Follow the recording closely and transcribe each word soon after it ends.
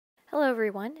Hello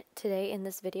everyone. Today in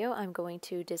this video I'm going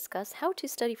to discuss how to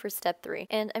study for Step 3,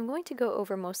 and I'm going to go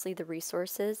over mostly the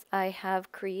resources. I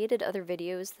have created other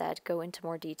videos that go into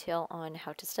more detail on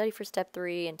how to study for Step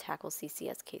 3 and tackle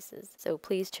CCS cases, so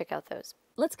please check out those.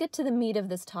 Let's get to the meat of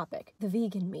this topic, the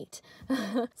vegan meat.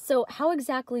 So how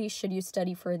exactly should you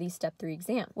study for the Step 3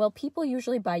 exam? Well, people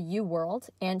usually buy UWorld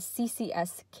and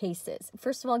CCScases.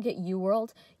 First of all, get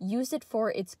UWorld. Use it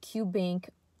for its QBank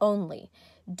only.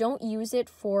 Don't use it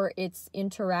for its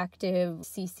interactive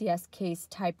CCS case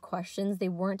type questions. They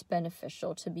weren't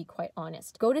beneficial, to be quite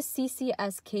honest. Go to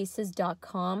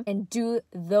CCScases.com and do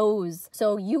those.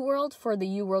 So UWorld for the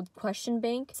UWorld question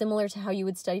bank, similar to how you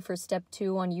would study for Step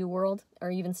 2 on UWorld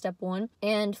or even Step 1.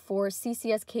 And for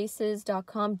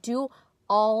CCScases.com, do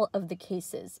all of the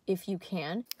cases if you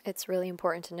can. It's really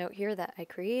important to note here that I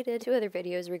created 2 other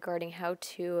videos regarding how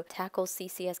to tackle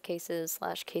CCS cases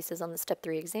 / cases on the Step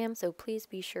 3 exam, so please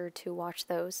be sure to watch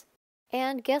those.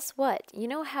 And guess what? You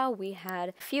know how we had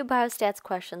a few biostats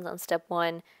questions on Step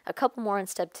 1, a couple more on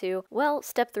Step 2? Well,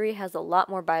 Step 3 has a lot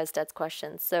more biostats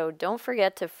questions, so don't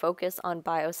forget to focus on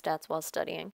biostats while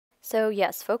studying. So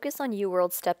yes, focus on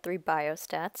UWorld Step 3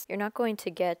 biostats. You're not going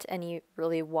to get any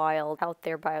really wild out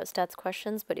there biostats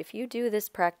questions, but if you do this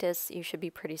practice, you should be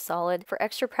pretty solid. For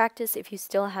extra practice, if you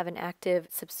still have an active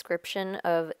subscription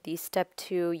of the Step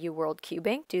 2 UWorld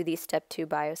QBank, do the Step 2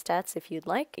 biostats if you'd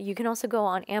like. You can also go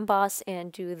on Amboss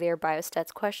and do their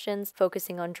biostats questions,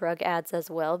 focusing on drug ads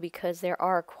as well, because there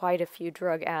are quite a few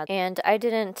drug ads. And I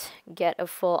didn't get a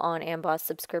full-on Amboss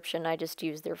subscription, I just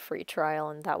used their free trial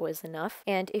and that was enough.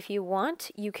 And if you want,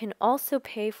 you can also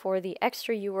pay for the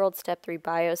extra UWorld Step 3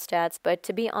 biostats, but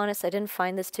to be honest, I didn't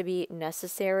find this to be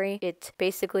necessary. It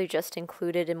basically just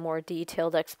included a more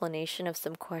detailed explanation of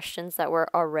some questions that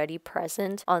were already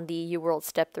present on the UWorld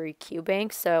Step 3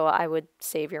 QBank, so I would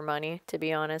save your money, to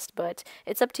be honest, but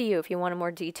it's up to you. If you want a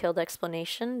more detailed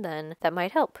explanation, then that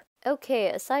might help. Okay,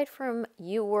 aside from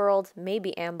UWorld,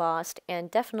 maybe Ambossed,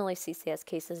 and definitely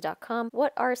CCScases.com,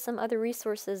 what are some other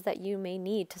resources that you may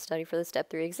need to study for the Step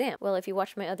 3 exam? Well, if you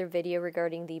watch my other video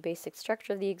regarding the basic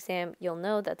structure of the exam, you'll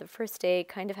know that the first aid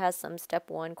kind of has some Step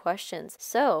 1 questions.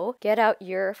 So, get out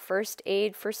your first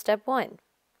aid for Step 1.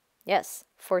 Yes,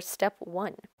 for Step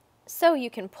 1. So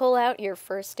you can pull out your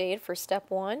first aid for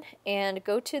Step 1 and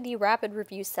go to the rapid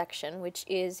review section, which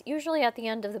is usually at the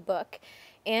end of the book,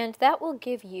 and that will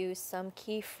give you some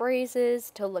key phrases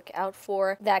to look out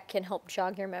for that can help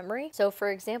jog your memory. So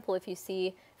for example, if you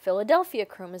see Philadelphia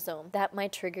chromosome, that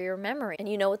might trigger your memory and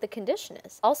you know what the condition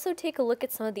is. Also take a look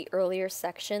at some of the earlier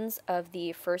sections of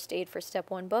the first aid for Step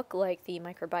 1 book, like the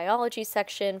microbiology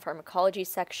section, pharmacology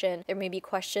section. There may be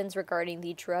questions regarding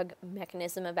the drug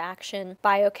mechanism of action,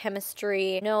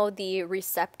 biochemistry, know the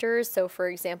receptors, so for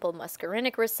example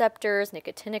muscarinic receptors,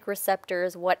 nicotinic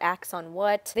receptors, what acts on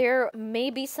what. There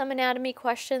may be some anatomy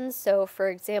questions, so for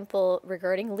example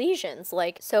regarding lesions,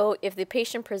 like so if the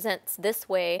patient presents this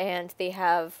way and they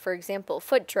have, for example,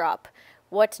 foot drop,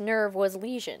 what nerve was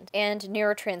lesioned? And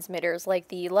neurotransmitters, like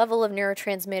the level of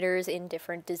neurotransmitters in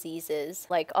different diseases,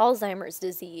 like Alzheimer's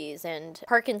disease and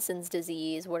Parkinson's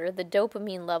disease. What are the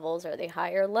dopamine levels? Are they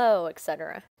high or low,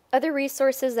 etc.? Other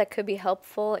resources that could be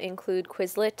helpful include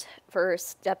Quizlet for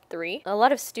Step 3. A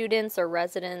lot of students or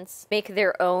residents make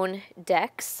their own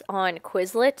decks on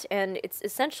Quizlet, and it's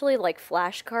essentially like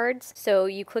flashcards. So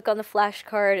you click on the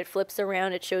flashcard, it flips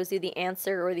around, it shows you the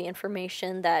answer or the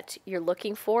information that you're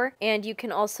looking for. And you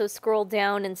can also scroll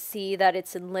down and see that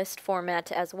it's in list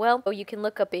format as well. So you can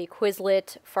look up a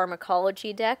Quizlet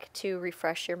pharmacology deck to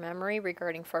refresh your memory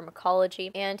regarding pharmacology.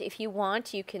 And if you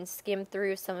want, you can skim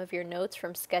through some of your notes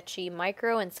from Sketchy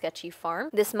Micro and Sketchy Farm.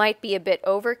 This might be a bit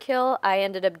overkill. I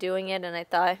ended up doing it and I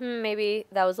thought, maybe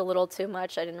that was a little too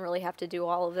much. I didn't really have to do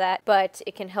all of that, but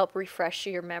it can help refresh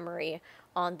your memory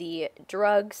on the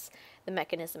drugs, the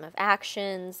mechanism of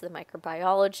actions, the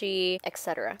microbiology,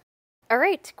 etc.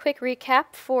 Alright, quick recap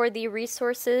for the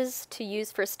resources to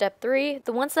use for Step 3.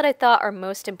 The ones that I thought are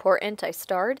most important, I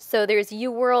starred. So there's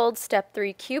UWorld Step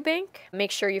 3 QBank.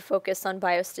 Make sure you focus on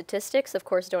biostatistics. Of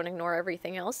course, don't ignore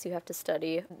everything else. You have to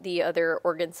study the other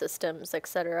organ systems,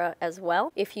 etc. as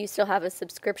well. If you still have a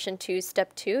subscription to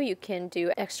Step 2, you can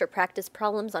do extra practice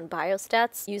problems on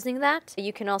biostats using that.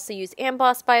 You can also use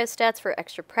Amboss biostats for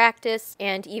extra practice,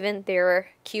 and even their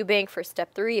QBank for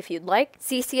Step 3 if you'd like.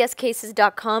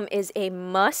 CCScases.com is a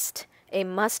must a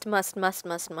must,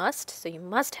 so you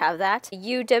must have that.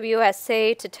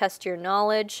 UWSA to test your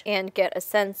knowledge and get a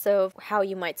sense of how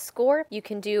you might score. You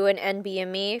can do an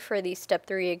NBME for the Step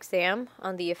 3 exam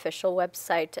on the official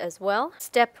website as well.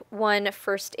 Step 1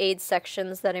 first aid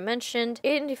sections that I mentioned,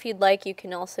 and if you'd like, you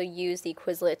can also use the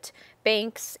Quizlet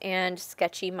banks and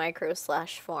Sketchy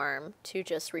Micro/Farm to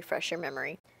just refresh your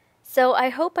memory. So I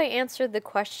hope I answered the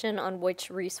question on which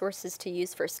resources to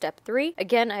use for Step 3.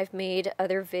 Again, I've made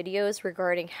other videos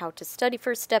regarding how to study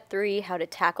for Step 3, how to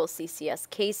tackle CCS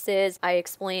cases. I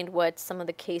explained what some of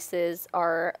the cases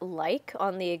are like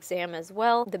on the exam as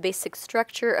well, the basic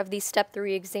structure of the Step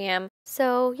 3 exam.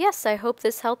 So yes, I hope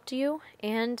this helped you,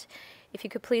 and if you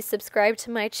could please subscribe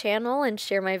to my channel and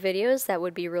share my videos, that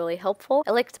would be really helpful.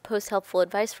 I like to post helpful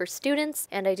advice for students,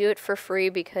 and I do it for free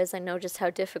because I know just how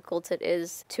difficult it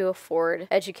is to afford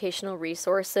educational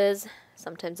resources.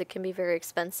 Sometimes it can be very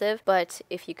expensive, but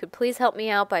if you could please help me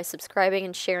out by subscribing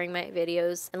and sharing my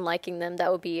videos and liking them,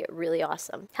 that would be really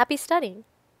awesome. Happy studying!